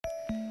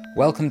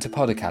Welcome to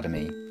Pod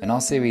Academy, and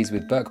our series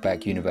with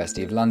Birkbeck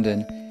University of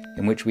London,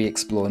 in which we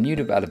explore new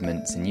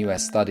developments in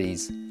US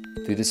studies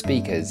through the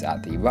speakers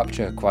at the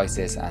Rupture,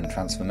 Crisis and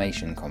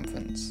Transformation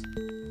Conference.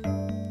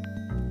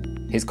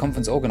 Here's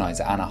conference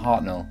organiser Anna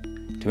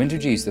Hartnell to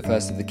introduce the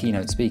first of the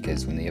keynote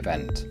speakers from the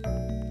event.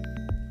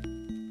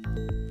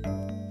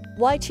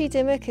 Wai-Chi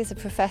Dimmock is a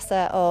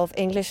professor of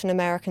English and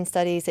American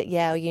Studies at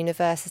Yale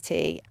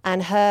University,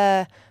 and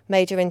her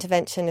major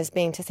intervention has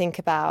been to think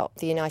about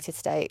the United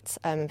States,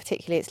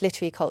 particularly its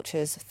literary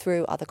cultures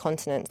through other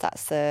continents.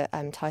 That's the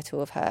title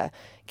of her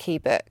key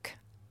book.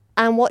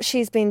 And what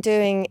she's been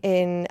doing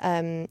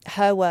in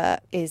her work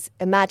is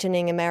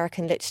imagining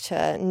American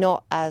literature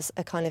not as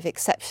a kind of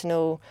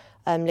exceptional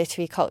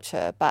literary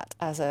culture, but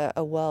as a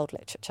world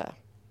literature.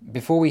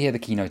 Before we hear the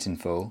keynote in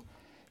full,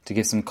 to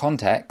give some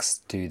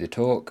context to the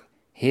talk,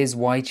 here's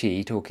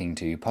Wai-Chi talking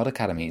to Pod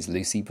Academy's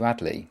Lucy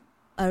Bradley.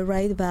 I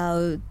write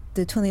about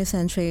the 20th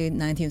century,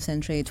 19th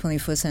century,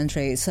 21st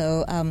century.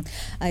 So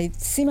I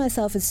see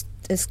myself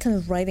as kind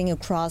of writing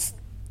across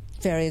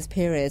various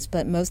periods,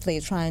 but mostly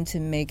trying to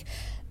make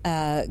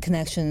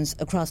connections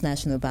across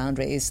national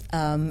boundaries.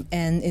 And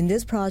in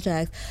this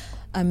project,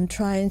 I'm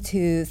trying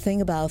to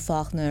think about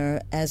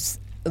Faulkner as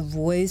a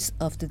voice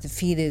of the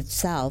defeated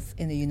South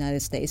in the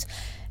United States,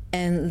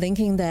 and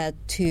linking that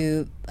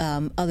to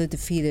other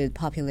defeated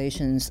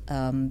populations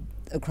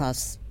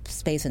across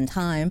space and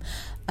time,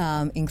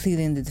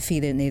 including the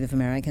defeated Native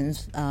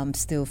Americans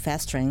still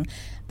festering,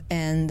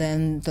 and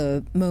then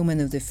the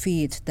moment of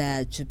defeat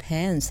that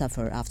Japan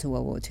suffered after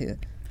World War II.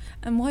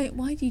 And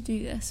why do you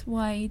do this?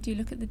 Why do you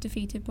look at the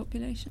defeated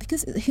population?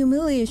 Because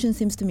humiliation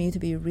seems to me to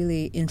be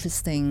really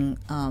interesting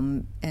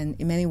and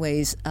in many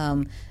ways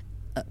kind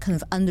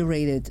of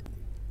underrated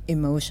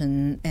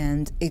emotion,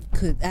 and it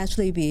could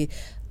actually be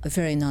a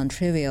very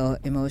non-trivial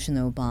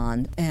emotional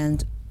bond.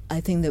 And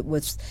I think that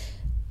what's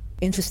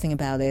interesting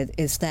about it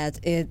is that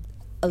it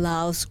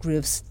allows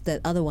groups that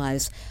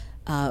otherwise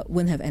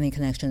wouldn't have any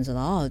connections at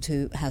all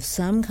to have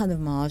some kind of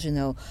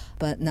marginal,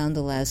 but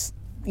nonetheless,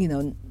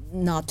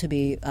 not to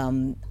be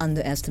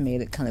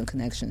underestimated kind of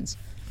connections.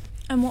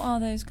 And what are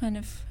those kind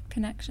of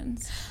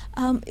connections?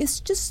 It's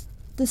just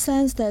the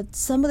sense that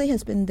somebody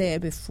has been there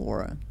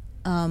before.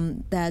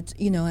 That,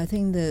 I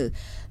think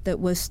that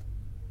was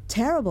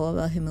terrible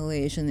about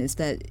humiliation is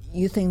that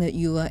you think that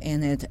you are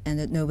in it and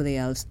that nobody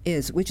else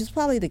is, which is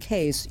probably the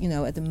case,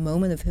 at the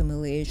moment of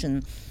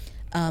humiliation.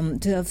 To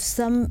have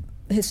some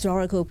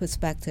historical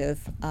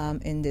perspective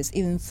in this,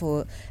 even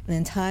for an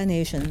entire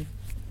nation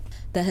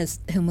that has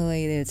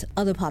humiliated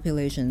other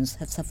populations,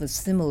 have suffered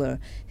similar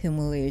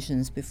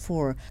humiliations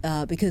before,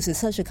 because it's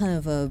such a kind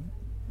of a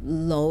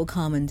low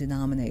common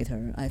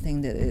denominator. I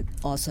think that it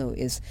also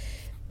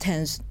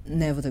tends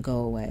never to go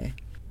away.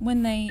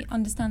 When they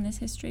understand this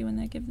history, when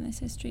they're given this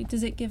history,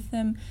 does it give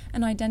them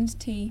an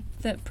identity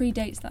that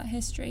predates that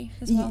history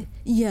as well?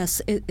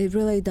 Yes, it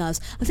really does.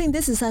 I think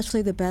this is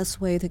actually the best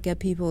way to get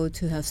people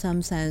to have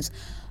some sense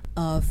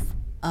of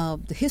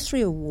the history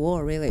of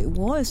war, really.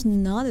 War is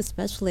not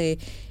especially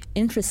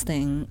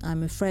interesting,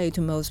 I'm afraid,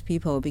 to most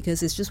people,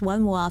 because it's just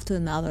one war after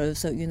another,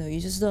 so, you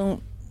just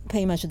don't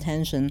pay much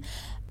attention.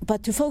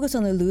 But to focus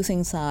on the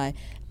losing side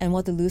and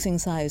what the losing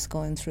side is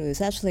going through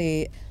is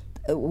actually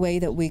a way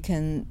that we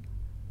can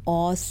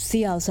all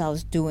see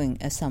ourselves doing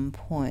at some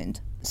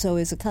point. So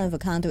it's a kind of a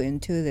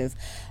counterintuitive,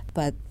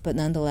 but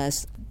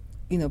nonetheless,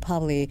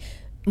 probably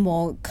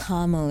more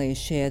commonly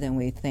shared than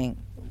we think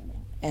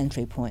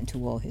entry point to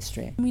world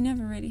history. We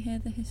never really hear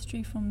the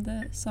history from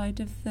the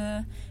side of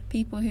the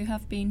people who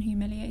have been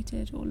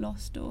humiliated or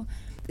lost, or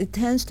it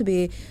tends to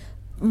be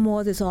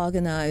more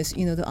disorganized.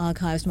 The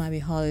archives might be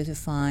harder to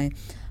find.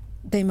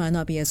 They might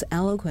not be as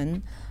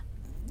eloquent,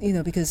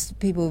 because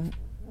people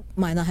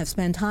might not have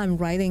spent time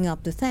writing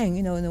up the thing,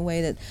 in a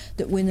way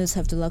that winners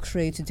have the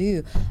luxury to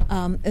do.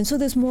 And so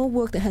there's more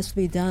work that has to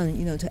be done,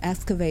 to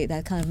excavate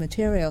that kind of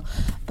material.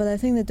 But I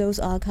think that those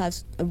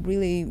archives are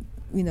really,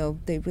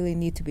 they really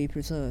need to be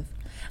preserved.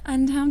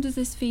 And how does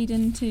this feed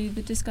into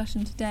the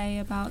discussion today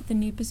about the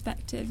new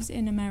perspectives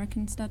in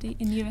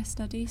US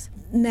studies?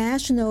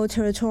 National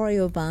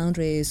territorial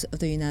boundaries of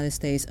the United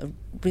States are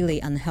really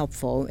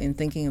unhelpful in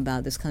thinking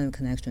about this kind of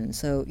connection.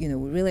 So, we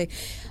really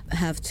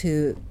have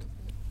to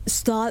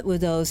start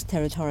with those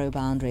territorial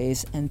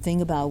boundaries and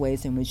think about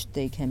ways in which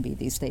they can be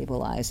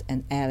destabilized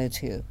and added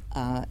to,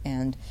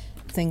 and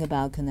think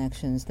about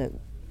connections that,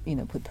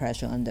 put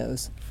pressure on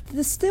those.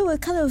 There's still a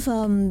kind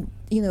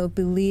of,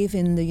 belief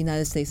in the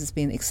United States as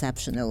being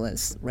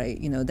exceptionalist, right?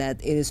 That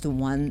it is the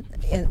one,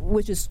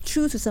 which is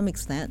true to some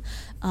extent.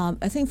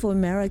 I think for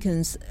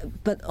Americans,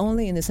 but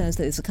only in the sense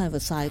that it's a kind of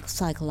a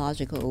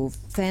psychological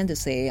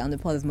fantasy on the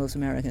part of most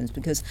Americans,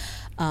 because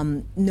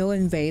no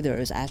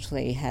invaders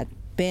actually had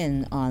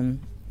been on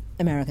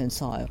American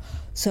soil.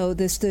 So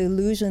there's the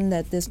illusion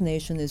that this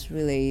nation is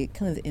really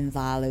kind of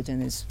inviolate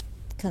and is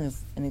kind of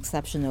an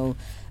exceptional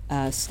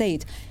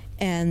state.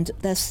 And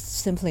that's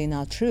simply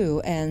not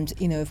true. And,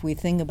 if we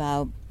think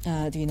about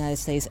the United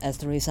States as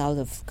the result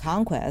of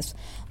conquest,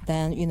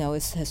 then, it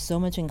has so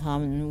much in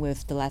common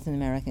with the Latin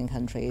American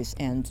countries.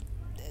 And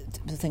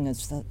the thing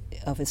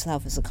of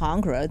itself as a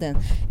conqueror,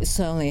 then it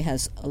certainly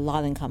has a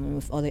lot in common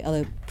with all the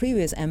other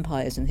previous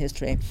empires in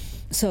history.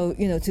 So,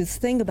 to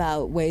think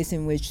about ways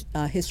in which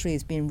history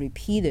is being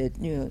repeated,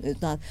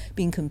 it's not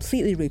being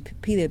completely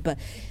repeated, but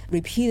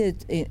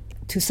repeated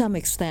to some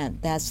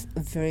extent, that's a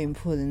very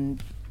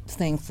important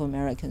thing for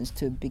Americans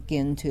to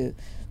begin to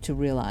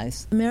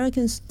realize.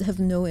 Americans have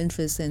no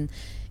interest in,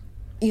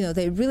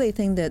 they really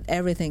think that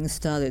everything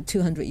started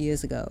 200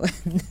 years ago.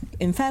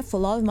 In fact, for a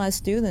lot of my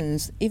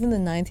students, even the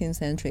 19th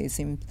century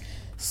seemed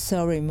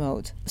so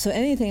remote. So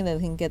anything that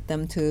can get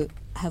them to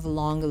have a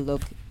longer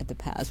look at the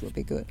past would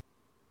be good.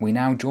 We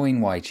now join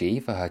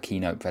Weiqi for her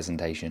keynote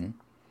presentation,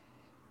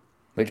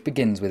 which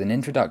begins with an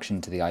introduction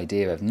to the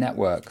idea of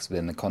networks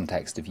within the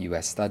context of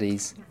US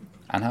studies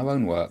and her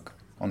own work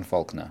on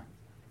Faulkner.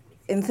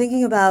 In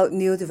thinking about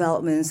new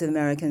developments in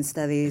American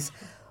studies,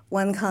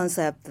 one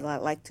concept that I'd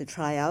like to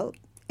try out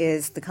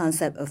is the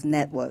concept of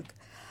network.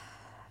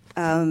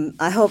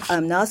 I hope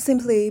I'm not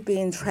simply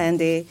being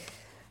trendy,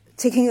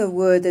 taking a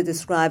word that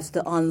describes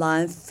the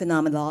online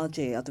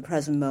phenomenology of the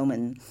present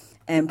moment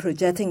and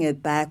projecting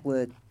it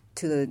backward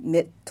to the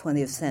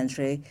mid-20th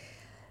century,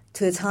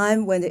 to a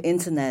time when the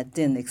internet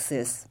didn't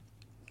exist.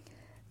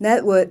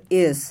 Network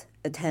is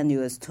a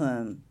tenuous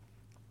term,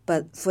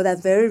 but for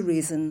that very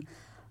reason,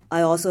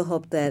 I also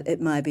hope that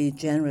it might be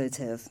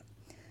generative,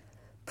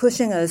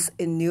 pushing us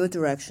in new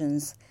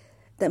directions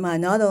that might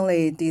not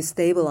only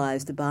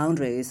destabilize the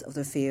boundaries of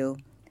the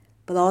field,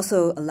 but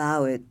also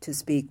allow it to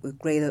speak with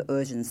greater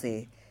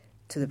urgency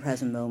to the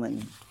present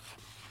moment.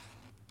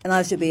 And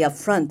I should be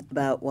upfront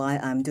about why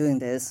I'm doing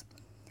this.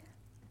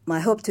 My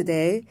hope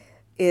today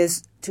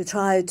is to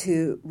try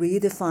to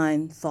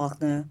redefine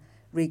Faulkner,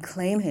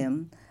 reclaim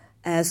him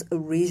as a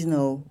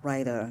regional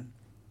writer,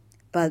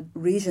 but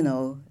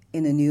regional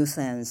in a new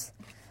sense,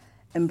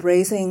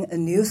 embracing a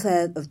new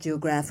set of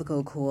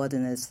geographical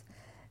coordinates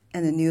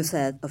and a new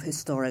set of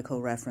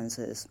historical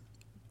references.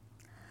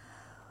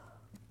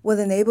 What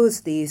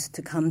enables these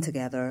to come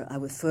together, I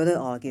would further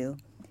argue,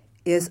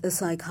 is a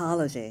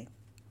psychology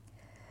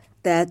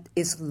that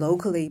is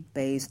locally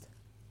based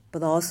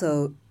but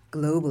also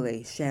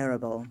globally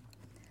shareable,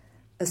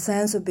 a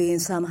sense of being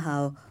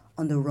somehow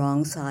on the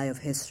wrong side of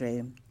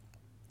history,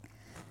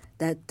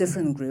 that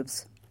different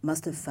groups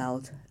must have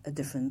felt at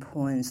different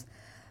points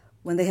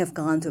when they have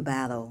gone to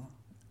battle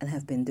and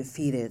have been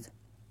defeated.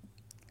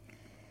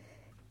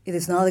 It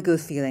is not a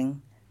good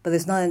feeling, but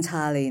it's not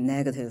entirely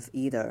negative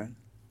either.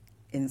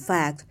 In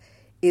fact,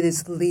 it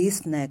is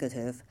least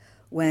negative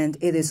when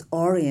it is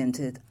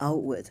oriented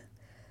outward,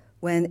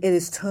 when it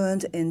is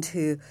turned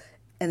into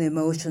an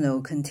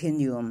emotional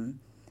continuum,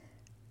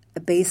 a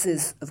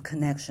basis of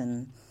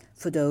connection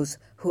for those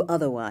who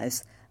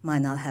otherwise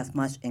might not have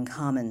much in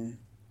common.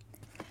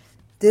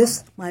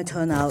 This might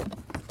turn out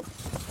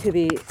to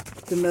be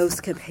the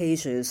most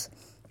capacious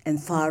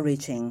and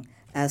far-reaching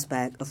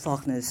aspect of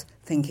Faulkner's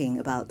thinking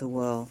about the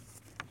world.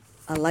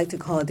 I like to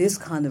call this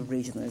kind of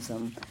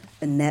regionalism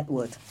a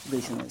network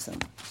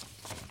regionalism.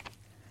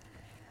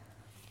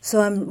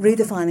 So I'm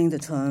redefining the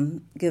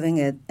term, giving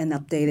it an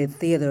updated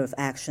theater of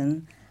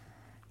action,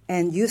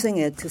 and using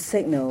it to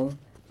signal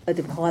a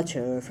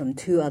departure from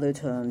two other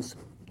terms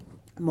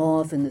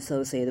more often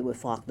associated with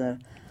Faulkner,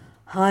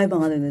 high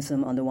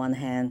modernism on the one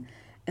hand,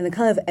 and a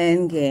kind of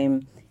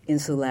endgame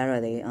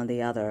insularity on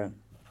the other.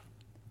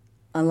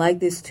 Unlike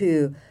these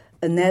two,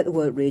 a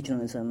network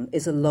regionalism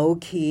is a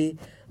low-key,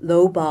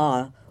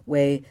 low-bar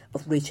way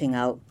of reaching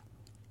out,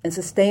 and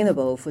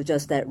sustainable for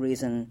just that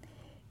reason,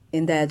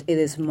 in that it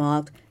is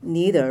marked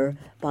neither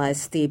by a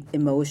steep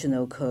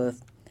emotional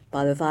curve,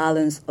 by the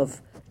violence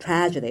of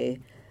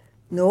tragedy,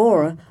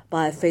 nor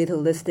by a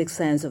fatalistic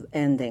sense of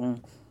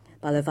ending,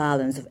 by the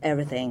violence of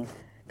everything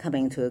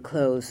coming to a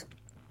close.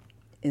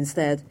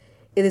 Instead,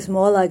 it is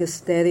more like a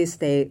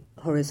steady-state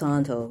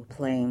horizontal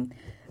plane,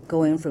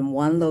 going from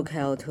one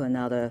locale to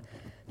another,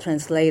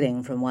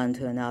 translating from one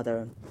to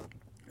another,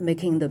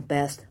 making the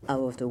best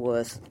out of the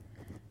worst,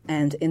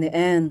 and in the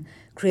end,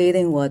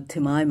 creating what, to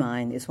my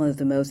mind, is one of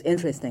the most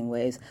interesting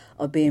ways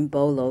of being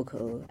both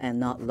local and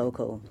not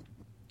local.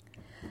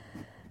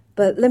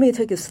 But let me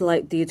take a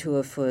slight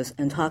detour first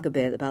and talk a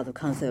bit about the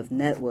concept of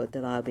network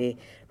that I'll be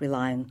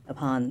relying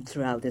upon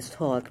throughout this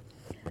talk.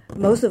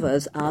 Most of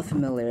us are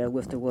familiar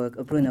with the work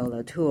of Bruno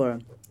Latour.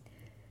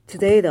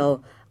 Today,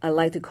 though, I'd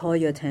like to call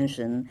your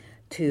attention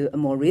to a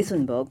more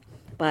recent book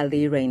by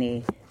Lee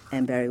Rainie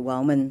and Barry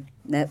Wellman,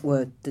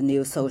 Network, the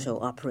New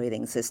Social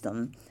Operating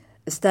System,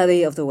 a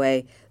study of the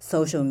way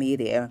social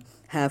media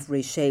have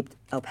reshaped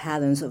our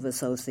patterns of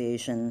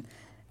association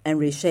and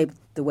reshaped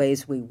the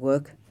ways we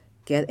work,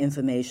 get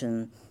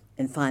information,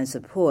 and find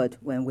support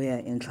when we are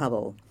in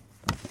trouble.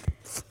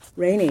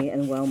 Rainie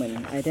and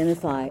Wellman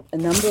identify a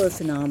number of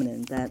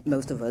phenomena that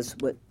most of us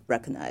would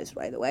recognize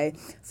right away.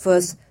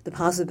 First, the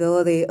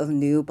possibility of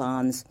new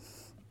bonds,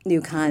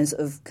 new kinds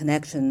of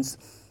connections,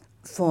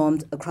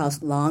 formed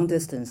across long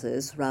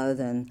distances rather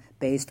than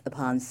based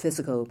upon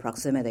physical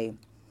proximity.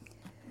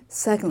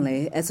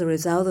 Secondly, as a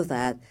result of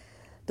that,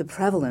 the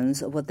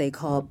prevalence of what they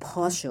call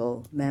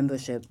partial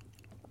membership,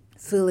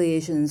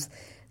 affiliations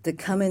that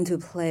come into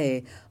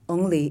play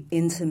only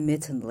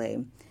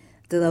intermittently,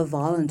 that are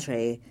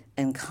voluntary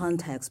and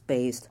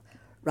context-based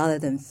rather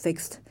than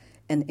fixed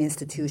and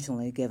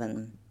institutionally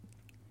given.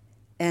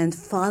 And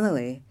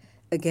finally,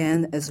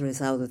 again as a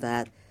result of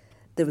that,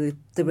 the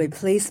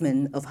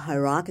replacement of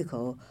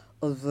hierarchical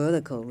or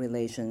vertical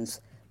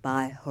relations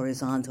by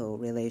horizontal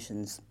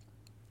relations.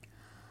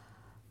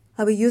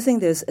 I'll be using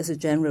this as a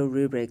general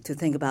rubric to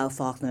think about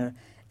Faulkner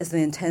as an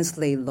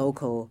intensely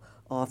local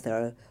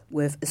author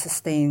with a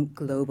sustained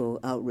global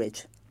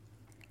outreach.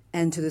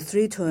 And to the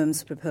three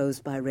terms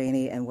proposed by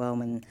Rainey and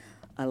Wellman,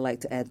 I'd like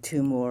to add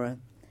two more.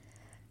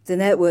 The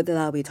network that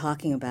I'll be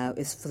talking about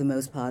is, for the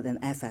most part, an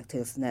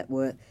affective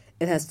network.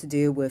 It has to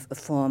do with a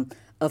form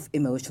of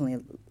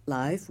emotional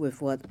life,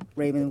 with what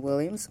Raymond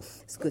Williams,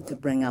 it's good to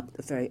bring up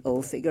a very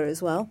old figure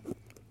as well,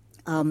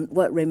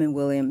 what Raymond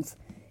Williams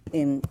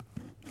in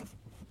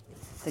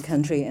The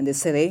Country and the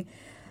City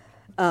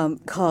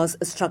calls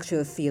a structure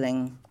of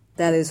feeling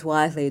that is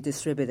widely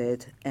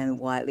distributed and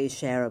widely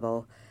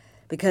shareable,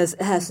 because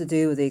it has to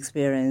do with the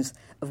experience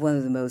of one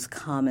of the most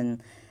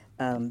common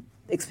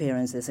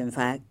experiences, in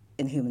fact,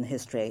 in human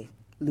history,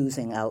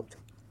 losing out.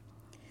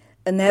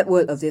 A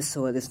network of this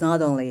sort is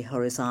not only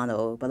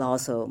horizontal, but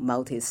also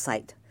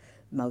multi-site,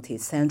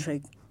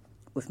 multi-centric,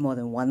 with more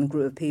than one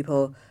group of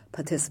people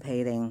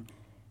participating,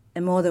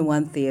 and more than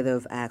one theater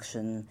of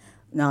action,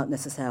 not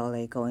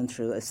necessarily going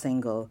through a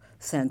single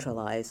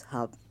centralized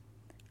hub.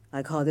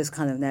 I call this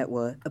kind of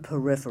network a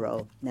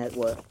peripheral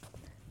network.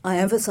 I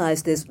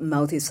emphasize this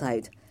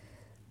multi-site,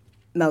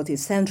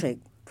 multi-centric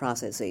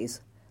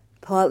processes,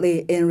 partly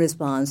in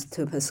response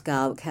to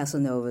Pascal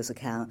Casanova's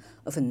account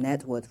of a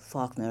networked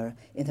Faulkner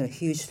in her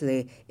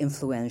hugely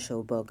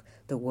influential book,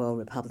 The World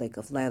Republic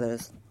of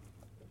Letters.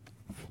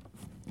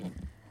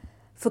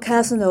 For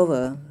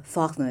Casanova,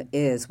 Faulkner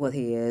is what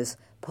he is,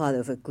 part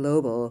of a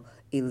global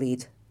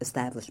elite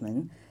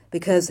establishment,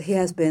 because he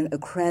has been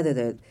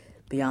accredited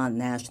beyond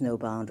national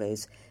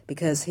boundaries,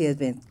 because he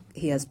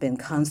has been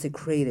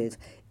consecrated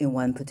in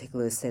one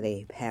particular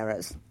city,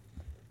 Paris.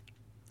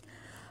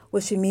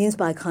 What she means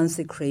by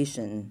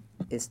consecration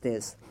is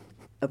this: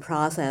 a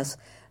process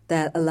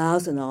that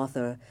allows an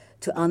author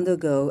to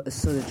undergo a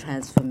sort of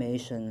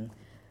transformation,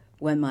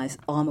 one might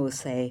almost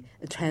say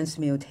a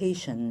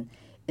transmutation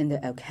in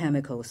the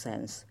alchemical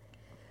sense.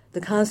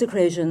 The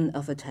consecration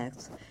of a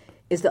text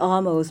is the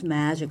almost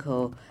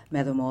magical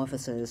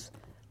metamorphosis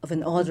of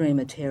an ordinary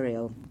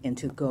material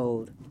into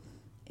gold,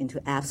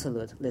 into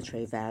absolute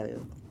literary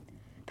value.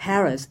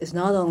 Paris is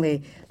not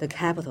only the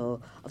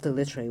capital of the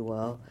literary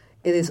world,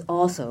 it is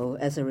also,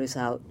 as a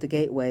result, the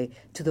gateway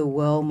to the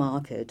world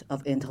market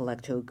of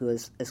intellectual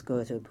goods, as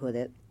Goethe put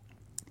it,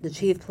 the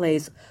chief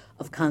place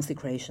of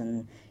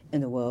consecration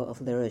in the world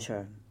of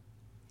literature.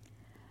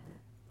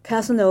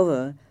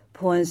 Casanova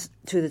points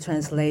to the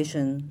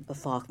translation of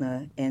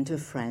Faulkner into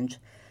French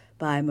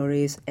by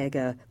Maurice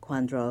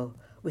Aguer-Quandrot,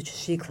 which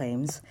she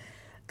claims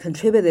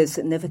contributed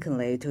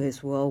significantly to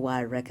his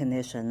worldwide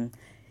recognition,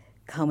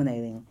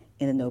 culminating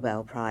in the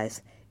Nobel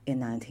Prize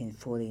in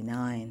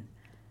 1949.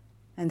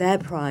 And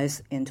that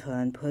prize, in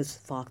turn, puts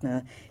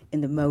Faulkner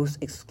in the most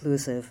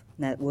exclusive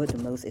network, the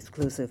most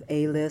exclusive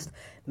A-list,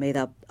 made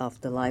up of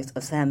the likes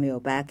of Samuel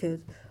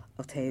Beckett,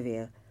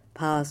 Octavia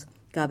Paz,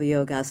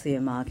 Gabriel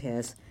Garcia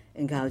Marquez,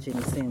 and Gao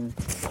Jingxin,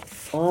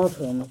 all of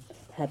whom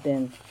had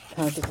been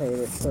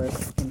consecrated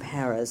first in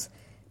Paris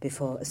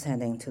before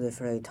ascending to the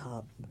very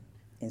top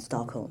in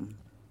Stockholm.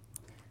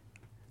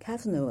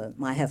 Casanova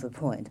might have a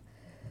point.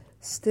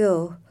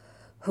 Still,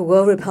 her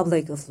World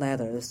Republic of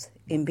Letters,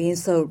 in being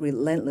so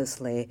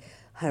relentlessly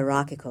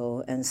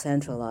hierarchical and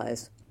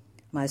centralized,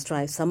 might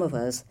strike some of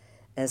us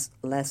as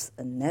less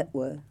a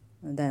network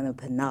than a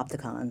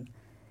panopticon.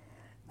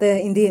 There are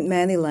indeed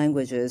many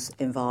languages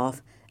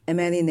involved and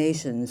many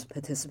nations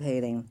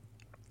participating,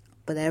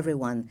 but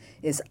everyone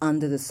is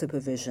under the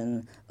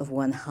supervision of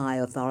one high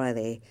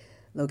authority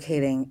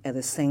locating at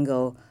a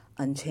single,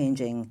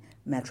 unchanging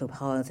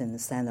metropolitan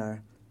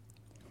center.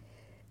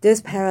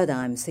 This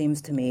paradigm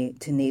seems to me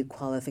to need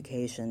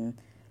qualification,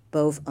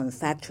 both on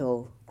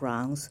factual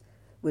grounds,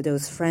 were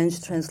those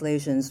French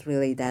translations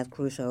really that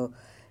crucial,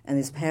 and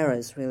is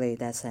Paris really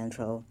that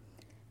central?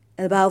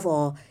 And above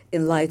all,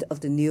 in light of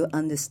the new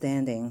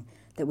understanding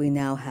that we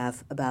now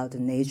have about the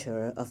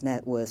nature of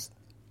networks.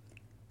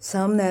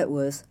 Some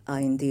networks are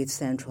indeed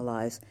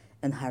centralized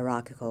and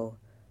hierarchical,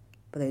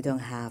 but they don't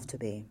have to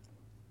be.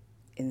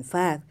 In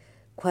fact,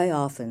 quite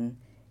often,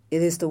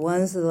 it is the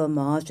ones that are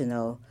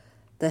marginal,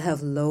 that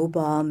have low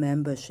bar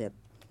membership,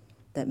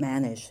 that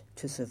manage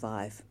to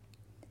survive.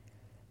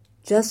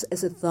 Just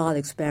as a thought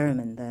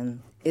experiment,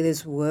 then, it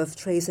is worth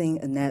tracing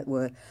a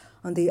network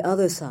on the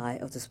other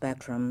side of the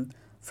spectrum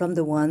from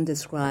the one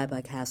described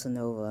by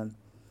Casanova,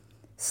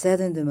 set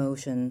into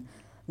motion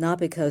not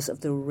because of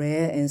the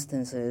rare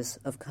instances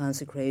of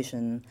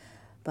consecration,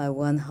 by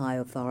one high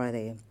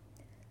authority,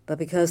 but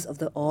because of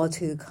the all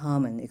too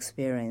common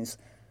experience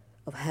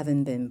of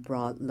having been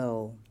brought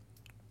low.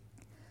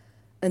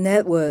 A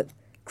network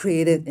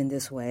created in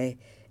this way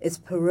is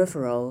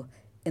peripheral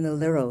in a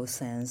literal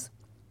sense,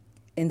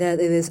 in that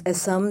it is at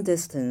some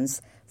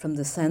distance from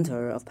the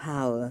center of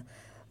power,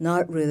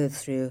 not rooted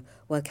through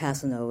what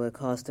Casanova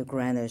calls the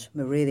Greenwich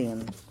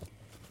meridian.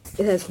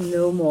 It has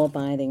no more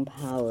binding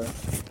power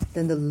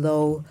than the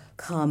low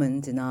common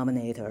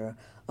denominator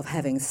of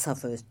having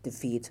suffered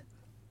defeat.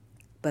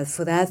 But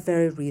for that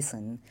very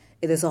reason,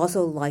 it is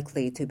also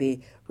likely to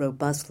be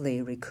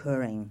robustly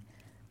recurring,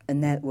 a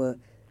network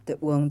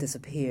that won't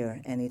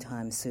disappear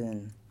anytime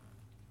soon.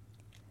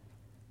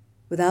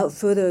 Without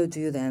further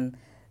ado, then,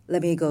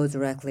 let me go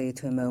directly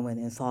to a moment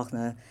in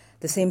Faulkner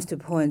that seems to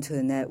point to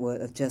a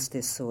network of just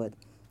this sort,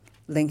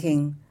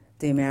 linking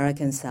the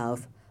American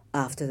South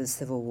after the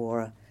Civil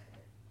War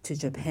to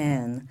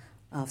Japan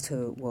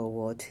after World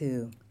War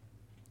II.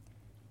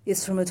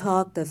 It's from a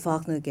talk that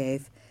Faulkner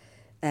gave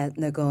at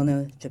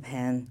Nagano,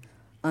 Japan,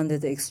 under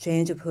the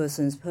Exchange of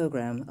Persons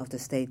program of the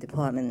State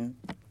Department.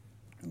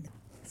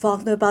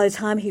 Faulkner, by the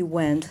time he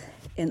went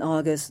in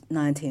August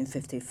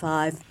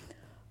 1955,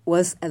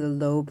 was at a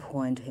low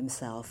point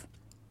himself.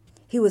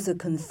 He was a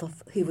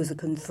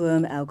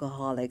confirmed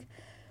alcoholic,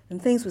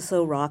 and things were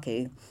so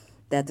rocky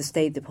that the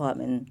State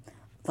Department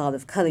thought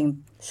of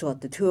cutting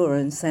short the tour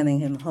and sending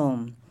him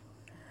home.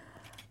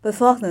 But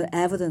Faulkner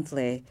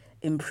evidently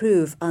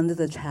improved under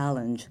the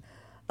challenge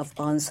of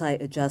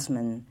on-site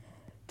adjustment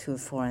to a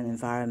foreign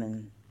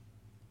environment.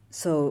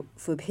 So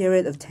for a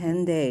period of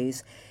 10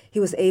 days, he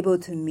was able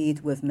to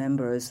meet with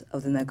members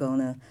of the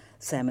Nagano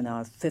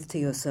seminar,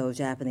 50 or so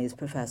Japanese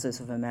professors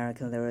of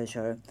American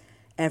literature,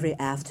 every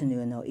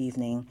afternoon or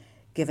evening,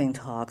 giving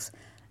talks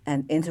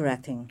and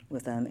interacting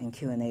with them in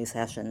Q&A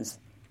sessions.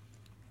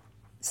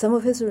 Some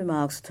of his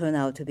remarks turn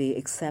out to be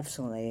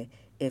exceptionally,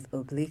 if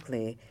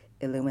obliquely,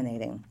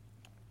 illuminating.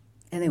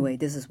 Anyway,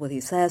 this is what he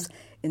says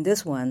in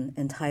this one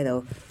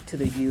entitled To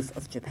the Youth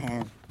of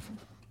Japan.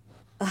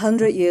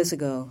 100 years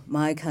ago,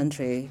 my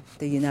country,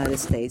 the United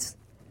States,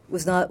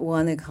 was not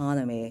one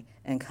economy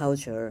and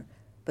culture,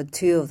 but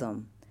two of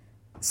them,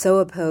 so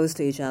opposed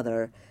to each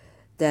other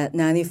that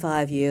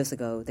 95 years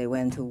ago they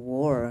went to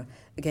war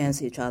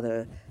against each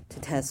other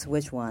to test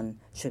which one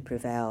should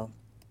prevail.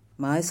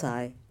 My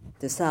side,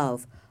 the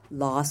South,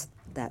 lost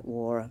that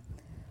war,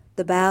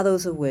 the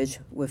battles of which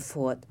were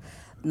fought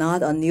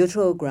not on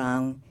neutral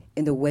ground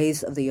in the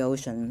waves of the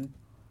ocean,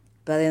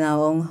 but in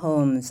our own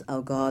homes,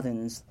 our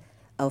gardens,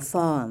 our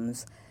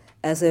farms,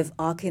 as if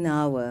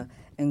Okinawa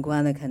and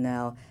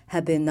Guadalcanal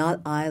had been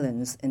not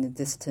islands in the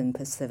distant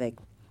Pacific,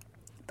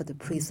 but the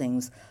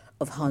precincts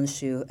of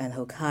Honshu and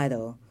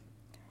Hokkaido.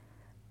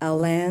 Our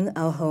land,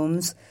 our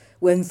homes,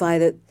 were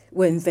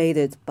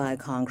invaded by a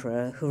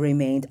conqueror who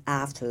remained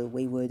after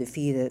we were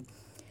defeated.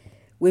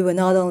 We were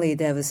not only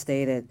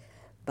devastated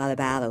by the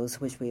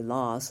battles which we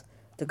lost,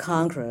 the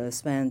conqueror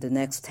spent the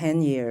next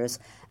 10 years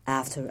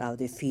after our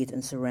defeat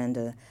and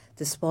surrender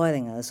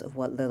despoiling us of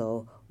what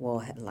little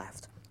war had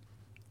left.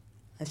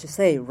 I should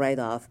say right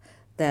off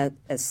that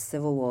as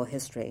Civil War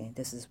history,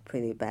 this is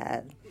pretty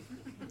bad.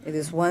 It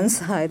is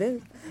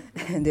one-sided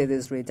and it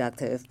is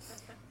reductive.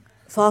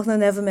 Faulkner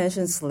never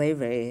mentions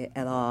slavery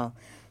at all.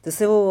 The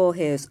Civil War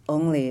here is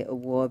only a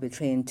war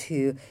between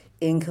two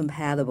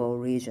incompatible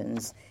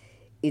regions,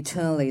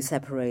 eternally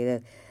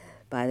separated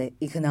by the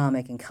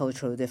economic and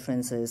cultural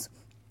differences,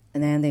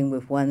 and ending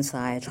with one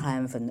side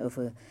triumphant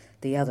over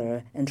the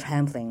other and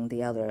trampling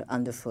the other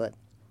underfoot.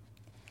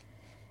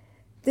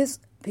 This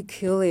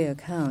peculiar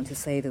account, to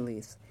say the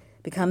least,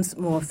 becomes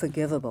more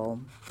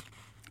forgivable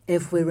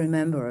if we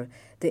remember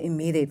the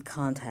immediate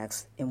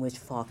context in which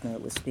Faulkner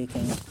was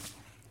speaking.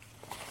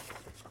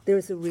 There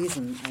is a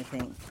reason, I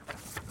think,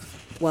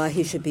 why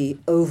he should be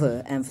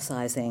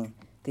overemphasizing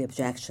the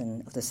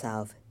objection of the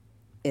South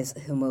is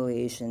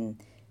humiliation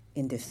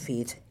in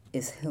defeat,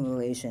 is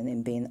humiliation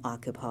in being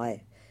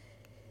occupied.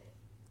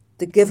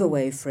 The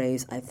giveaway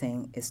phrase, I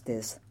think, is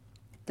this.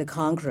 The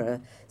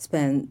conqueror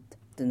spent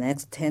the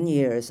next 10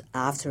 years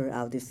after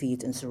our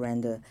defeat and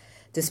surrender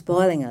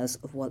despoiling us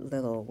of what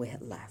little we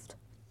had left.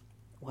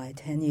 Why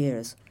 10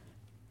 years?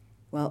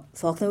 Well,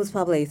 Faulkner was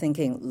probably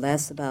thinking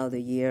less about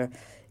the year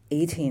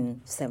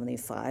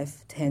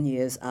 1875, 10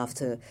 years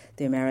after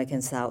the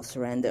American South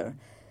surrender,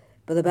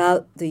 but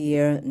about the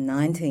year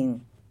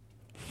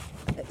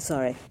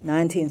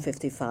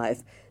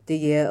 1955, the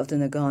year of the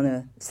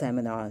Nagano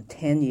seminar,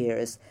 10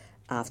 years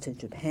after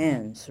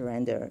Japan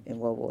surrendered in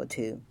World War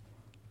II.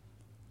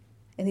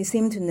 And he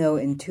seemed to know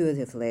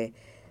intuitively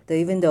that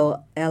even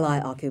though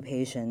Allied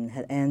occupation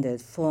had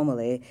ended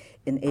formally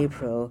in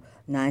April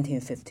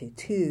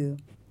 1952,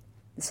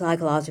 the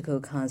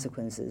psychological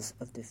consequences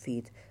of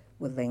defeat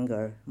would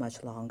linger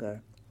much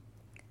longer.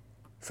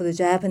 For the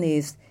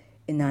Japanese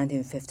in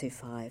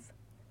 1955,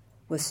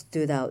 what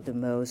stood out the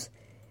most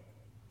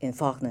in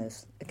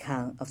Faulkner's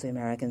account of the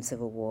American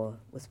Civil War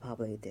was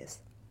probably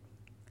this,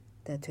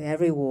 that to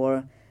every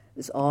war,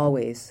 there's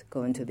always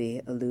going to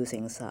be a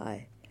losing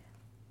side.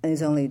 and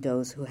it's only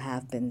those who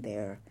have been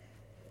there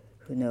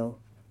who know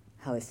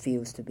how it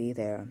feels to be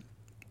there.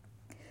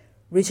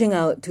 Reaching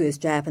out to his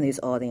Japanese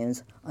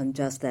audience on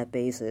just that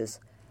basis,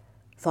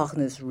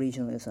 Faulkner's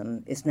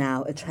regionalism is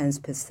now a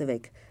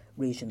trans-Pacific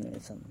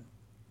regionalism.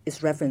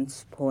 Its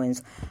reference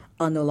points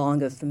are no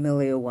longer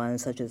familiar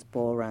ones such as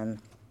Boran,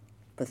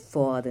 but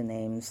 4 other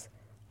names: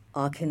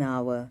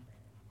 Okinawa,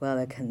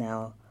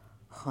 Guadalcanal,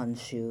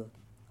 Honshu,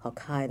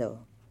 Hokkaido.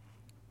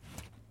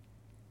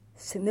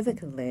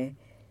 Significantly,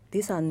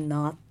 these are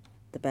not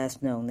the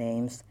best-known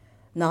names,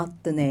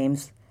 not the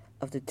names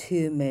of the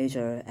 2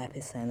 major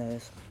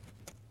epicenters,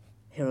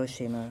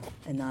 Hiroshima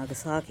and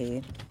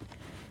Nagasaki,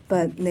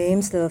 but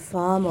names that are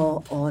far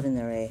more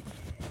ordinary,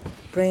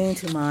 bringing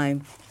to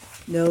mind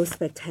no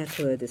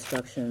spectacular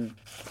destruction,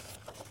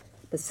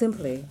 but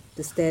simply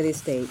the steady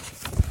state,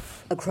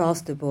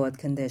 across-the-board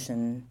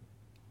condition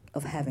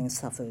of having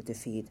suffered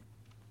defeat.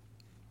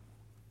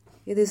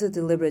 It is a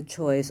deliberate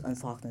choice on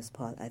Faulkner's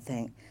part, I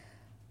think.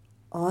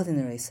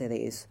 Ordinary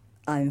cities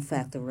are in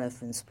fact the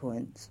reference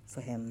points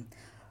for him,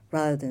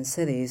 rather than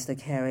cities that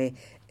carry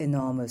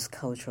enormous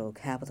cultural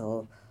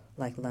capital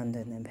like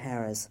London and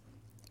Paris.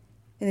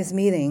 In his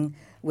meeting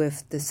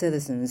with the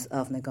citizens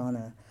of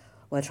Nagano,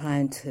 while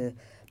trying to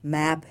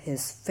map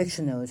his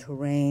fictional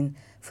terrain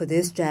for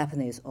this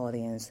Japanese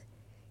audience,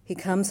 he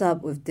comes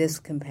up with this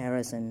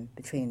comparison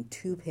between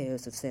 2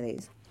 pairs of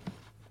cities.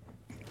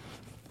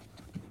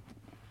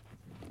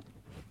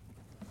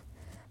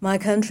 My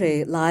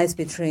country lies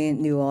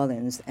between New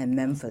Orleans and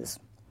Memphis.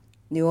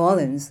 New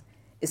Orleans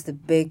is the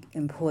big,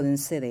 important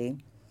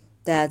city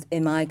that,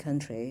 in my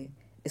country,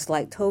 is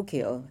like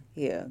Tokyo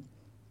here.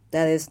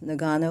 That is,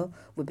 Nagano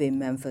would be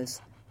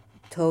Memphis,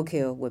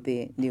 Tokyo would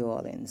be New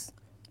Orleans,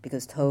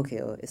 because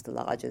Tokyo is the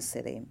largest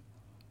city.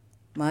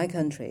 My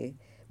country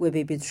would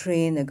be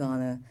between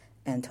Nagano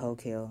and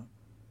Tokyo.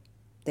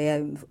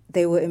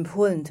 They were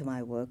important to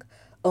my work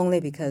only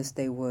because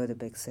they were the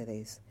big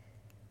cities.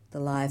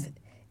 The life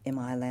in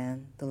my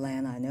land, the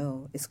land I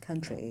know, is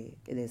country,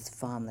 it is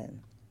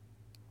farmland.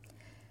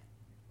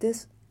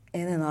 This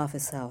in and of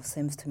itself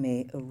seems to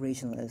me a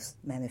regionalist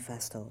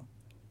manifesto.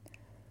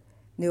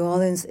 New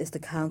Orleans is the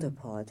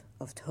counterpart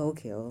of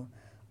Tokyo,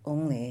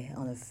 only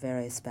on a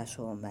very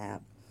special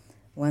map,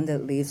 one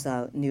that leaves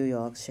out New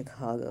York,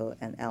 Chicago,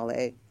 and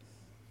LA.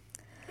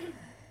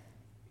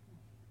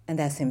 And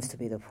that seems to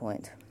be the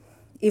point.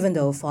 Even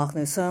though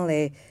Faulkner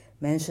certainly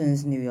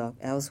mentions New York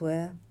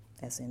elsewhere,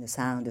 as in The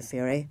Sound of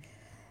Fury,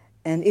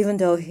 and even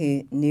though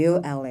he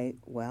knew LA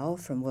well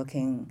from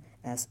working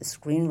as a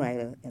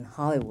screenwriter in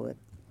Hollywood,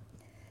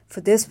 for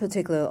this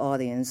particular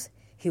audience,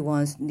 he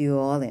wants New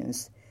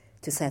Orleans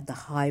to set the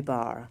high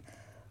bar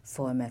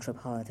for a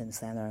metropolitan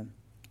center.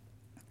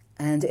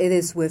 And it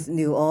is with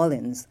New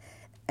Orleans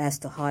as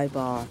the high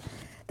bar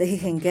that he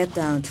can get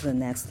down to the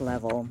next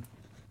level,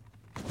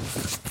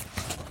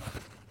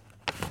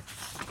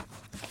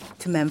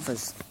 to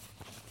Memphis.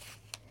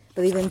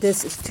 But even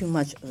this is too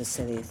much of a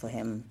city for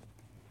him.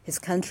 His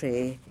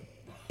country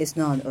is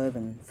not an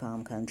urban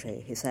farm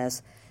country, he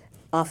says,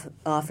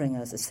 offering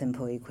us a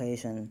simple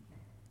equation.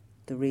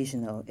 The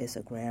regional is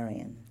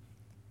agrarian.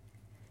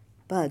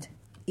 But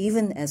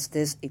even as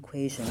this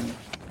equation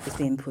is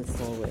being put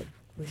forward,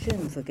 we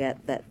shouldn't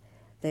forget that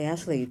there are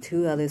actually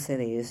 2 other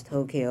cities,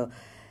 Tokyo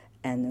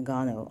and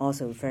Nagano,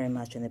 also very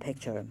much in the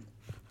picture.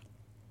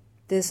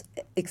 This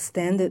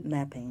extended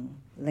mapping,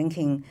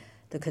 linking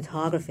the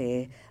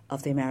cartography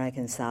of the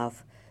American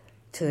South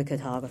to the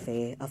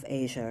cartography of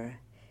Asia,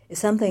 is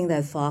something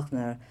that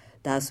Faulkner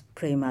does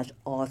pretty much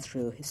all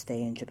through his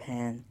stay in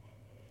Japan.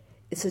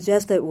 It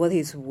suggests that what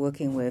he's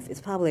working with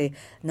is probably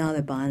not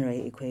a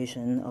binary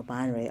equation or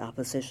binary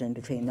opposition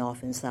between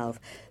North and South,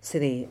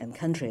 city and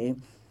country,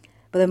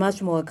 but a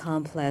much more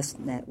complex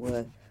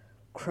network,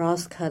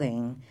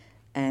 cross-cutting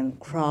and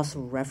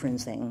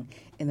cross-referencing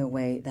in a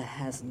way that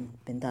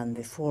hasn't been done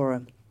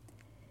before.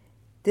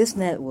 This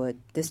network,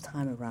 this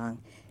time around,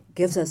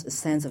 gives us a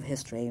sense of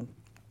history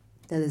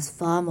that is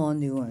far more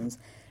nuanced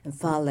and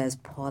far less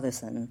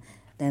partisan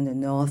than the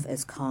North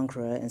as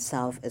conqueror and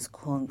South as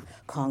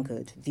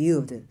conquered view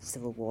of the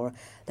Civil War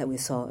that we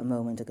saw a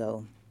moment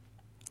ago.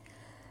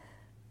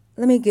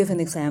 Let me give an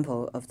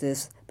example of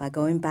this by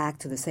going back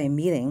to the same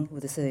meeting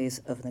with the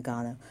cities of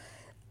Nagano,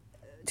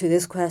 to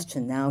this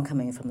question now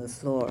coming from the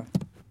floor.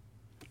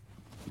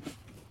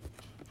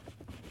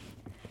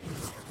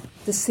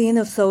 The scene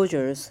of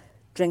soldiers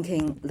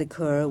drinking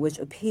liqueur, which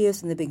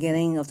appears in the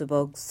beginning of the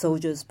book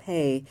Soldiers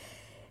Pay,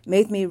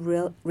 made me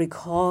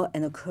recall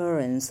an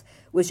occurrence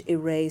which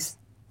arose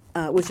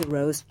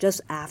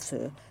just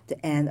after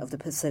the end of the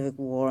Pacific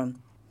War.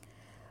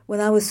 When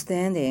I was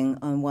standing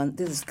on one,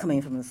 this is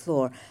coming from the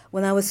floor,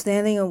 when I was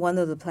standing on one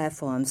of the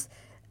platforms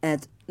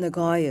at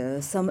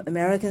Nagoya, some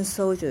American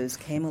soldiers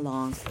came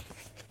along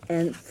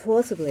and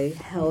forcibly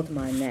held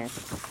my neck,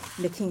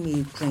 making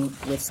me drink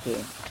whiskey.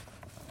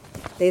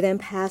 They then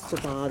passed the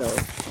bottle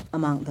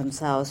among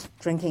themselves,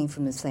 drinking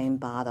from the same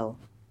bottle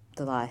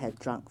that I had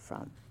drunk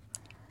from.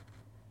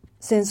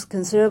 Since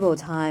considerable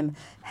time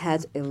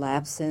had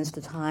elapsed since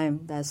the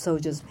time that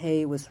Soldier's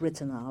Pay was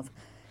written of,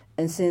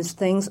 and since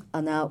things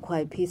are now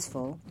quite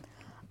peaceful,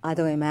 I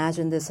don't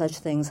imagine that such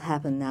things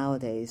happen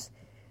nowadays.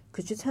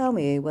 Could you tell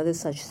me whether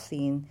such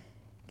scene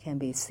can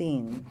be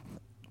seen?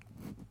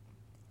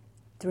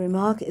 The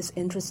remark is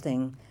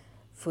interesting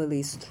for at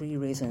least 3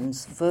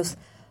 reasons. First,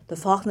 the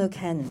Faulkner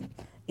canon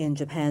in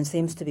Japan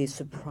seems to be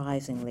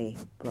surprisingly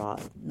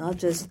broad, not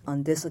just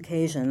on this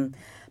occasion,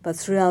 but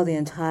throughout the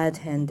entire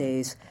 10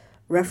 days.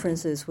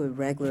 References were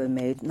regularly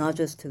made not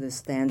just to the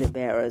standard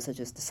bearers, such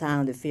as the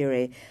Sound of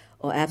Fury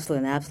or Absalom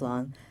and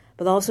Absalom,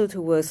 but also to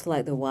works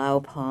like The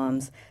Wild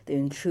Palms, The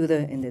Intruder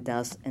in the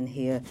Dust, and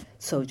here,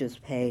 Soldier's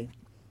Pay.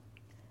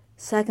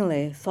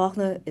 Secondly,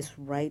 Faulkner is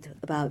right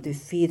about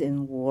defeat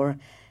in war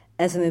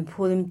as an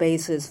important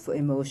basis for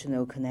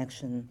emotional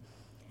connection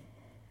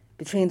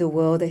between the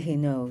world that he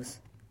knows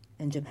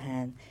and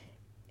Japan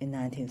in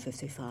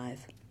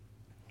 1955.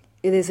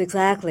 It is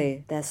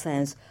exactly that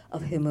sense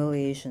of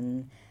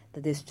humiliation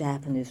that this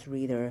Japanese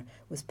reader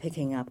was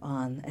picking up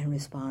on and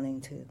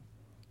responding to.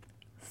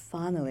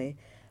 Finally,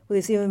 what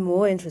is even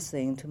more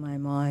interesting to my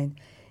mind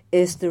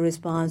is the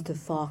response that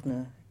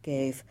Faulkner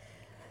gave,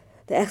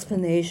 the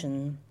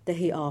explanation that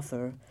he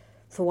offered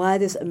for why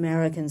these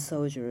American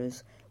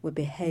soldiers would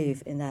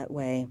behave in that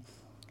way,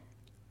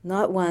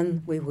 not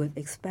one we would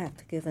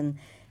expect given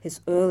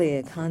his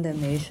earlier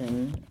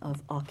condemnation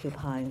of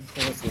occupying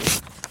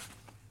forces.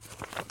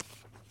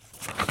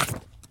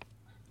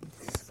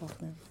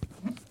 Faulkner.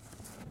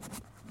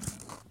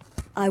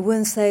 I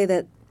wouldn't say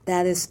that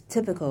that is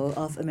typical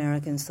of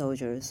American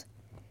soldiers.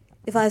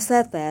 If I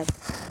said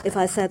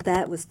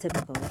that was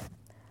typical,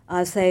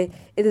 I'd say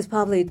it is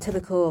probably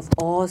typical of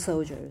all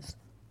soldiers.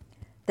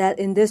 That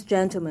in this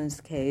gentleman's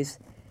case,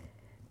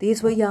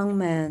 these were young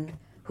men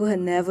who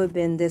had never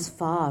been this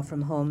far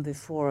from home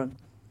before.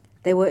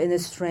 They were in a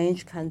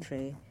strange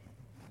country.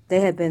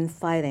 They had been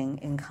fighting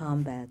in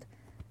combat.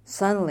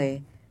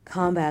 Suddenly,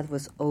 combat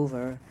was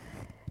over.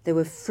 They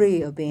were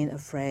free of being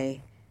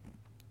afraid,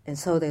 and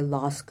so they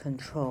lost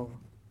control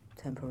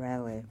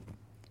temporarily.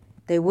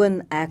 They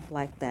wouldn't act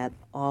like that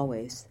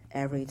always,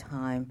 every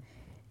time.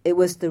 It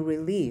was the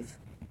relief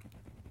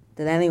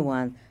that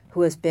anyone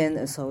who has been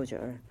a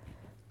soldier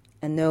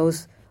and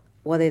knows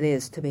what it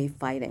is to be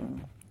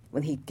fighting,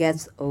 when he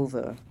gets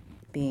over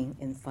being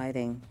in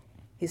fighting,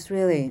 he's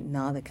really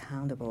not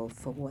accountable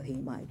for what he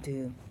might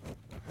do.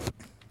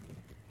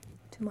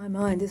 To my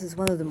mind, this is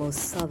one of the most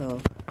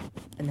subtle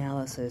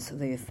analysis of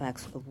the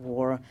effects of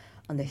war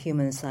on the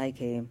human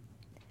psyche.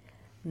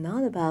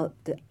 Not about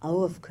the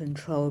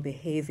out-of-control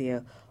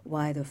behavior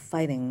while the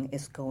fighting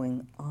is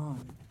going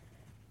on,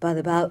 but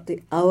about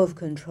the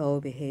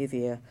out-of-control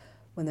behavior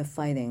when the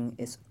fighting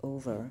is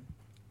over.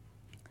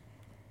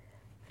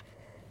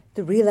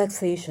 The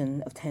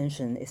relaxation of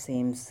tension, it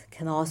seems,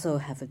 can also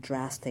have a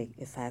drastic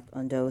effect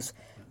on those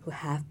who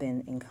have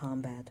been in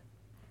combat.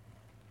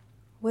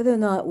 Whether or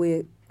not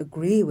we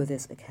agree with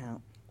this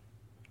account,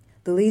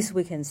 the least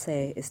we can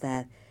say is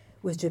that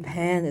with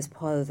Japan as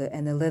part of the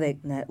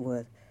analytic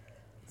network,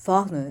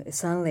 Faulkner is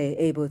suddenly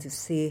able to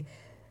see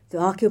the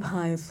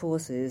occupying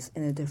forces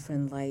in a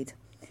different light,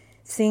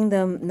 seeing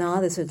them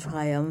not as a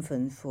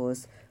triumphant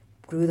force,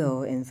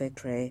 brutal in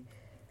victory,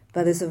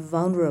 but as a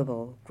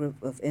vulnerable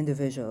group of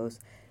individuals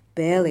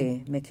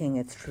barely making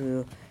it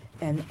through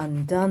and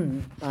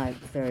undone by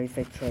very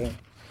victory.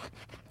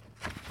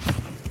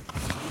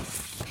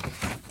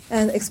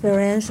 An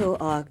experiential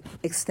arc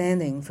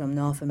extending from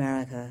North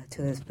America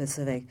to the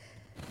Pacific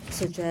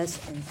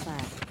suggests, in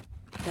fact,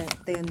 that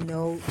there are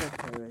no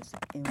victors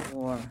in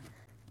war.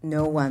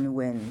 No one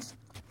wins.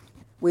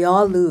 We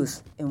all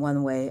lose in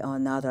one way or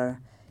another,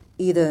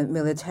 either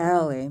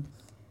militarily,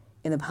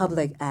 in a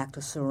public act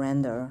of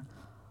surrender,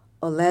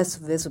 or less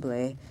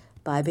visibly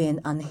by being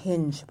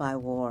unhinged by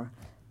war,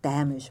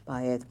 damaged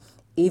by it,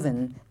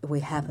 even if we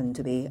happen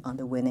to be on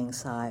the winning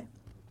side.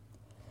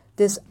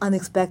 This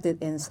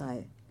unexpected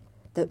insight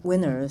that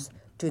winners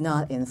do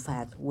not in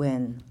fact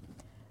win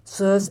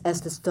serves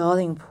as the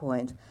starting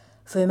point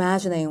for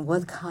imagining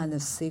what kind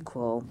of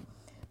sequel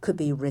could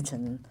be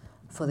written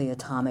for the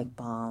atomic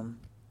bomb.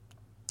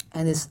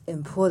 And it's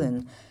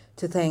important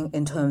to think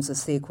in terms of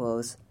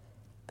sequels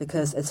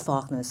because, as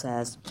Faulkner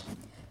says,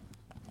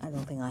 I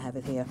don't think I have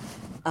it here,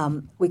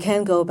 we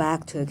can't go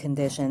back to a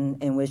condition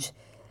in which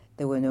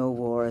there were no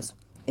wars,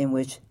 in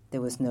which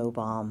there was no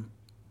bomb.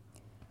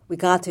 We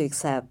got to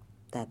accept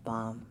that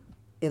bomb,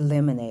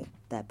 eliminate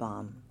that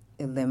bomb,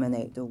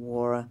 eliminate the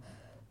war,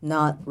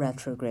 not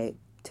retrograde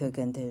to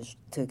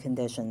a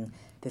condition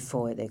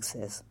before it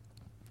exists.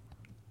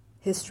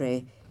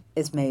 History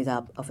is made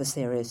up of a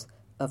series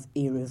of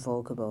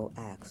irrevocable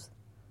acts.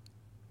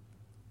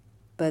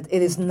 But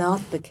it is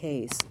not the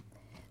case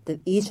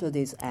that each of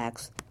these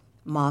acts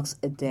marks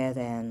a dead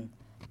end,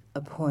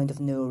 a point of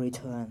no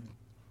return.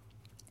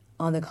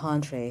 On the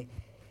contrary,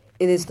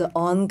 it is the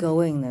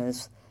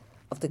ongoingness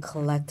of the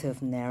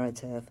collective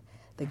narrative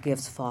that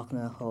gives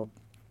Faulkner hope.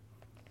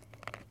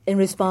 In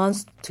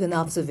response to an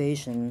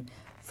observation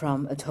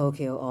from a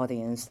Tokyo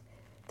audience,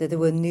 that there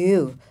were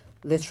new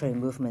literary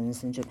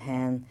movements in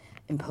Japan,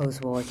 in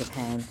post-war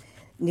Japan,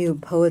 new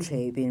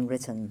poetry being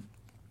written.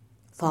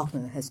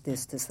 Faulkner has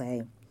this to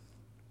say.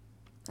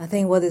 I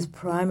think what is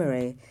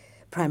primarily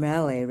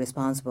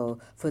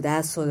responsible for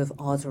that sort of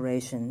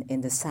alteration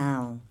in the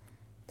sound,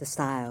 the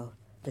style,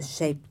 the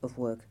shape of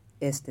work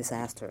is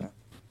disaster.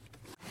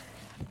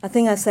 I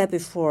think I said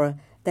before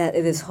that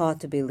it is hard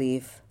to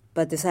believe,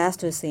 but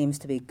disaster seems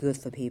to be good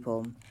for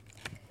people.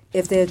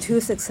 If they're too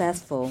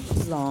successful,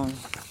 long,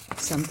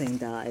 something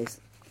dies.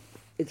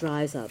 It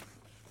dries up,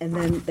 and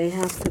then they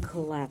have to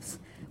collapse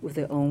with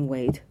their own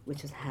weight,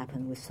 which has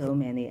happened with so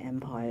many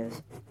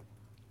empires.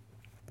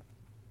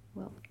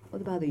 Well,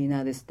 what about the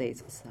United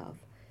States itself?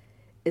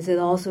 Is it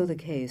also the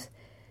case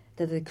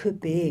that there could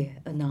be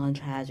a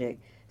non-tragic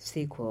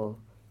sequel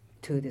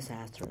to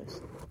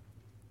disasters?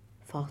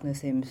 Faulkner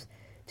seems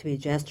to be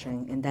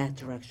gesturing in that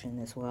direction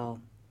as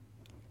well.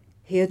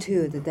 Here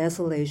too, the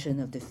desolation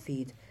of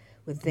defeat,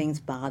 where things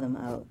bottom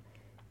out,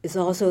 is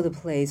also the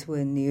place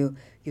where new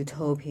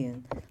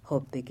utopian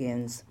hope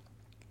begins.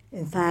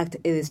 In fact,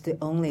 it is the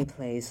only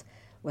place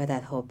where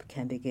that hope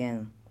can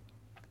begin.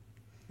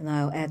 And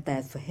I'll add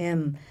that for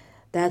him,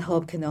 that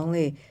hope can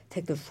only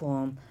take the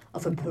form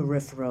of a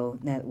peripheral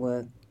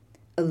network,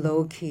 a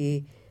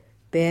low-key,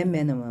 bare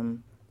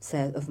minimum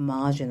set of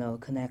marginal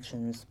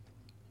connections,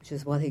 which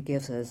is what he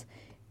gives us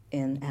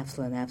in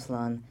Epsilon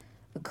Epsilon,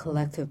 a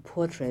collective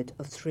portrait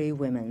of 3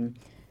 women,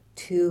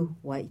 2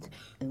 white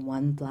and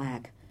 1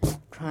 black,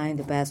 trying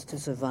the best to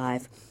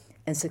survive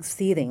and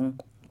succeeding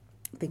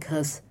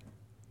because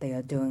they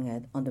are doing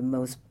it on the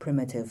most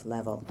primitive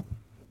level.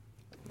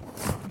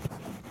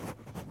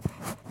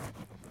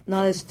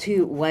 Not as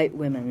 2 white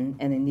women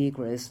and a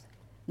negress,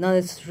 not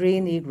as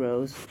 3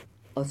 Negroes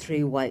or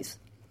 3 whites,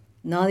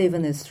 not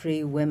even as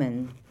 3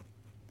 women,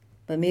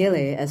 but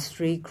merely as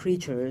 3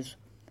 creatures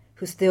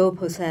who still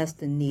possessed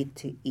the need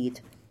to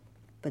eat,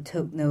 but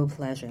took no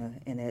pleasure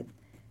in it,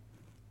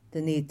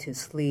 the need to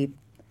sleep,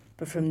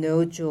 but from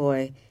no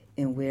joy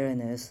in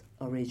weariness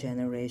or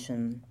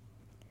regeneration.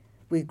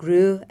 We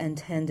grew and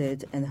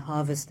tended and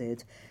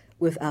harvested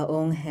with our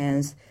own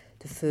hands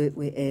the food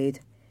we ate,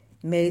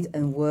 made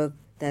and worked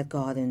that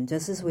garden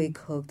just as we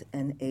cooked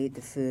and ate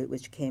the food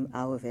which came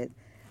out of it,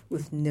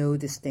 with no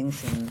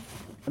distinction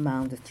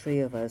among the 3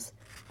 of us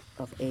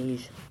of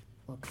age.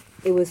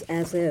 It was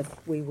as if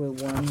we were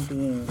one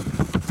being,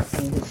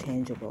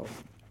 interchangeable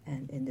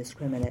and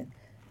indiscriminate.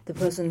 The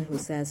person who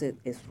says it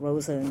is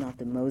Rosa, not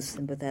the most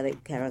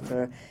sympathetic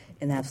character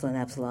in Epsilon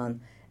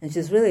Epsilon, and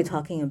she's really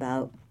talking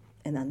about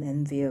an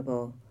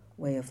unenviable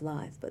way of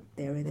life, but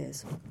there it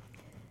is.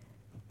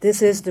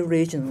 This is the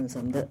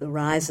regionalism that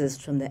arises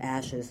from the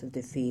ashes of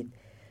defeat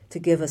to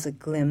give us a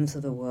glimpse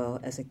of the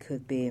world as it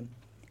could be,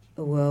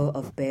 a world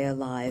of bare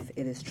life,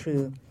 it is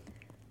true,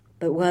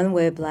 but one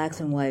where blacks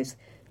and whites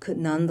could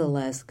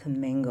nonetheless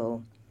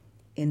commingle,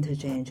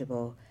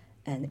 interchangeable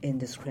and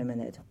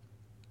indiscriminate.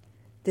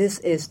 This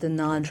is the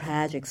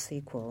non-tragic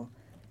sequel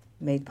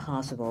made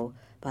possible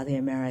by the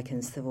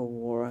American Civil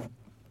War.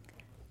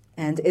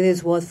 And it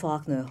is what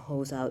Faulkner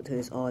holds out to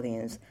his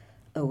audience,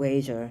 a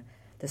wager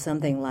that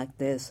something like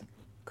this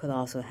could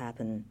also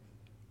happen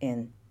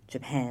in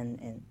Japan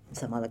and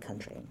some other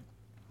country.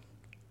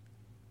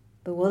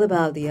 But what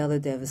about the other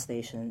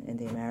devastation in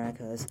the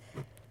Americas,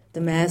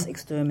 the mass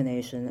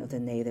extermination of the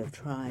native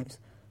tribes,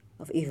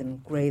 of even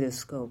greater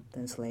scope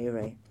than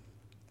slavery?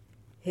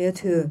 Here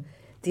too,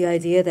 the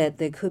idea that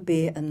there could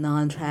be a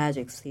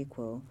non-tragic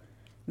sequel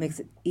makes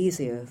it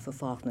easier for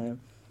Faulkner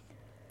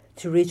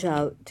to reach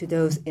out to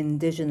those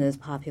indigenous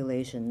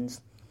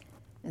populations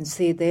and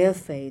see their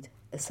fate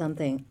as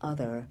something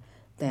other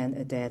than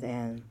a dead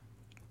end.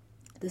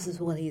 This is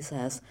what he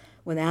says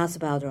when asked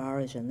about the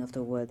origin of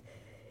the word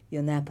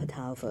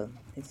Yonapataufa,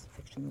 his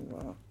fictional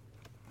world.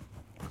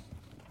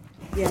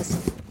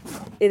 Yes,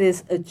 it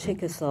is a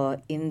Chickasaw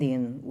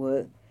Indian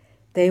word.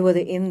 They were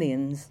the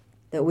Indians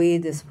that we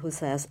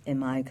dispossess in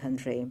my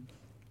country.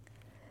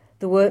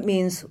 The word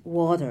means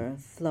water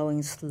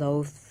flowing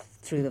slow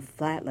through the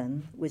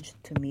flatland, which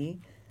to me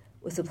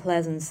was a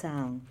pleasant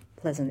sound,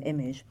 pleasant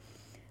image,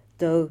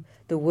 though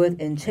the word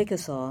in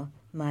Chickasaw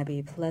might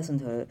be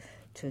pleasanter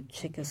to a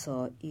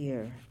Chickasaw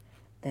ear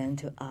than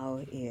to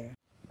our ear.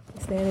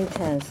 Is there any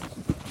chance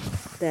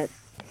that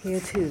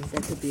here too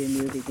there could be a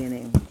new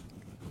beginning,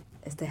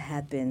 as there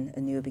had been a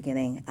new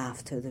beginning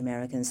after the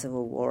American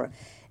Civil War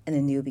and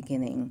a new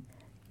beginning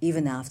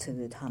even after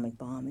the atomic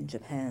bomb in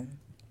Japan?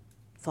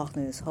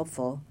 Faulkner is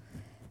hopeful.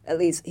 At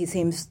least he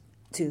seems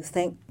to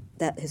think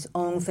that his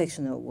own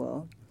fictional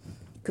world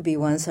could be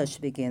one such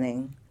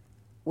beginning,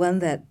 one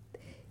that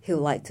he'll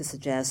like to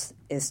suggest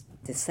is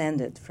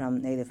descended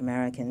from Native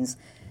Americans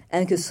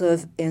and could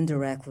serve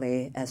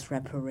indirectly as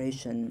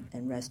reparation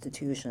and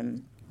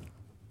restitution.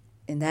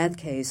 In that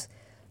case,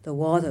 the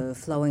water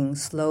flowing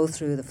slow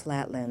through the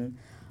flatland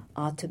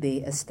ought to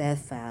be a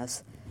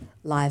steadfast,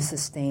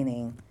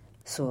 life-sustaining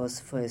source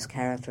for his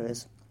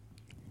characters.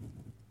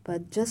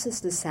 But just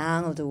as the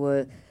sound of the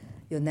word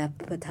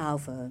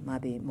Yonapataufa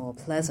might be more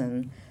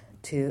pleasant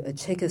to a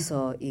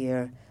Chickasaw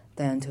ear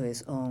than to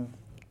his own,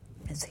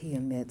 as he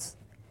admits.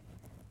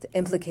 The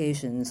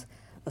implications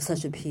of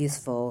such a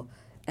peaceful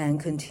and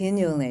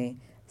continually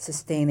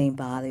sustaining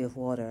body of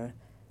water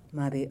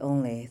might be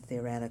only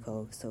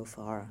theoretical so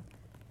far.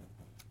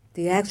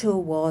 The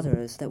actual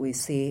waters that we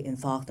see in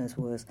Faulkner's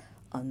woods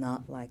are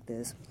not like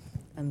this.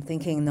 I'm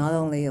thinking not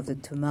only of the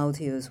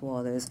tumultuous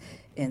waters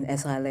in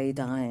As I Lay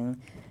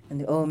Dying in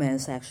the Old Man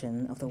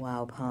section of the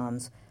Wild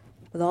Palms,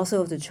 but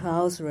also of the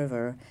Charles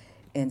River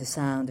in The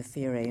Sound of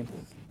Fury,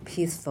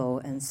 peaceful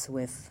and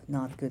swift,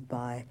 not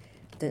goodbye,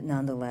 that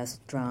nonetheless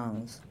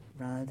drowns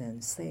rather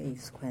than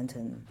saves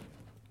Quentin.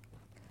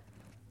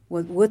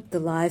 What would the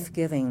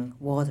life-giving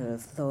water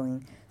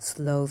flowing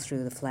slow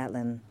through the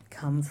flatland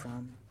come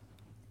from?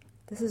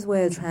 This is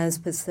where a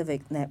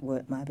trans-Pacific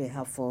network might be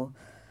helpful,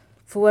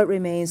 for what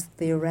remains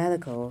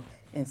theoretical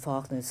in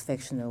Faulkner's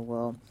fictional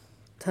world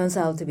turns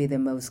out to be the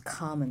most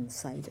common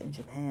sight in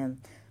Japan,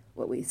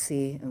 what we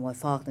see and what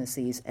Faulkner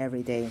sees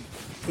every day.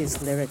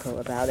 He's lyrical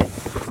about it.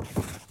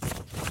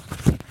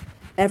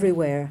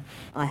 Everywhere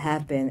I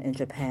have been in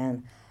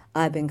Japan,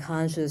 I've been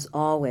conscious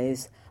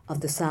always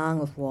of the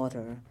sound of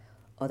water,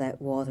 or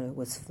that water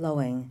was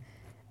flowing,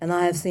 and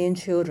I have seen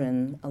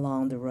children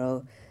along the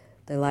road.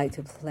 They like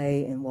to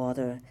play in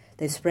water.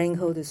 They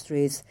sprinkle the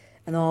streets,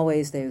 and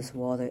always there's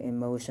water in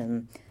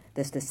motion.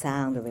 There's the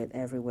sound of it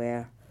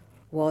everywhere.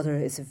 Water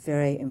is a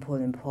very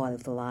important part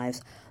of the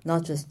lives,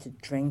 not just to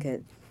drink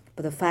it,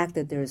 but the fact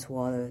that there is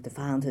water, the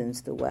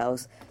fountains, the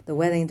wells, the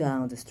welling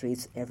down the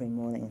streets every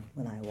morning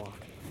when I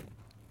walk.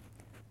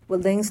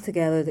 What links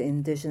together the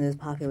indigenous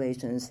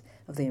populations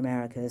of the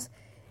Americas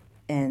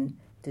and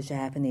the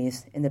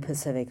Japanese in the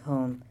Pacific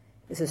home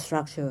is a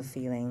structural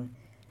feeling,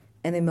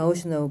 an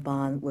emotional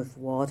bond with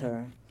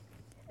water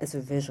as a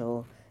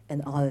visual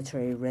and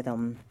auditory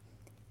rhythm,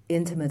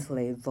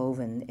 intimately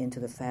woven into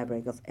the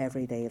fabric of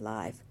everyday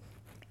life.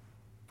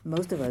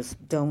 Most of us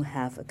don't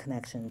have a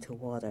connection to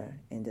water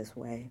in this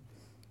way.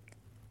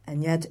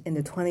 And yet in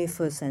the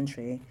 21st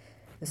century,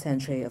 the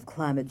century of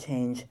climate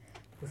change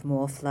with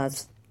more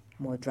floods,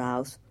 more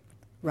droughts,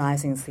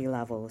 rising sea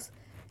levels,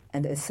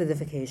 and the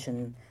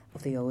acidification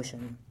of the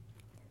ocean,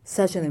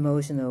 such an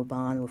emotional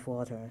bond with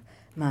water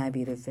might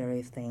be the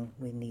very thing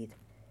we need.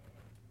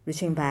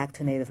 Reaching back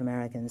to Native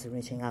Americans and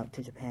reaching out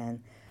to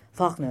Japan,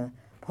 Faulkner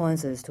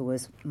points us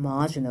towards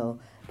marginal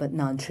but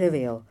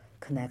non-trivial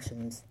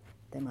connections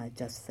that might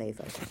just save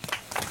us.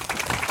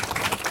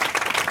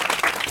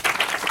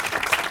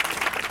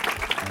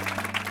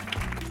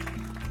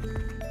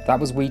 That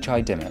was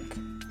Weichai Dimmock,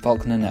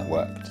 Faulkner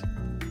Networked.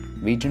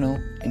 Regional,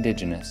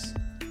 Indigenous,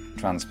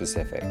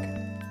 Trans-Pacific.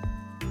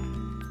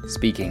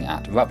 Speaking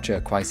at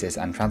Rupture, Crisis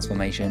and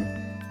Transformation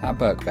at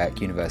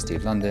Birkbeck, University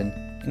of London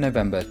in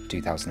November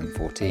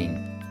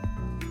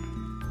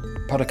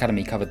 2014. Pod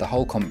Academy covered the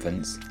whole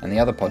conference, and the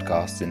other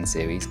podcasts in the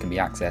series can be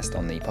accessed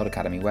on the Pod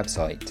Academy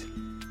website.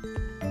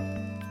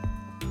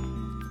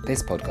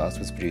 This podcast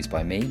was produced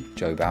by me,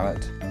 Joe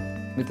Barrett,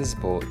 with the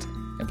support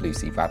of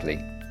Lucy Bradley.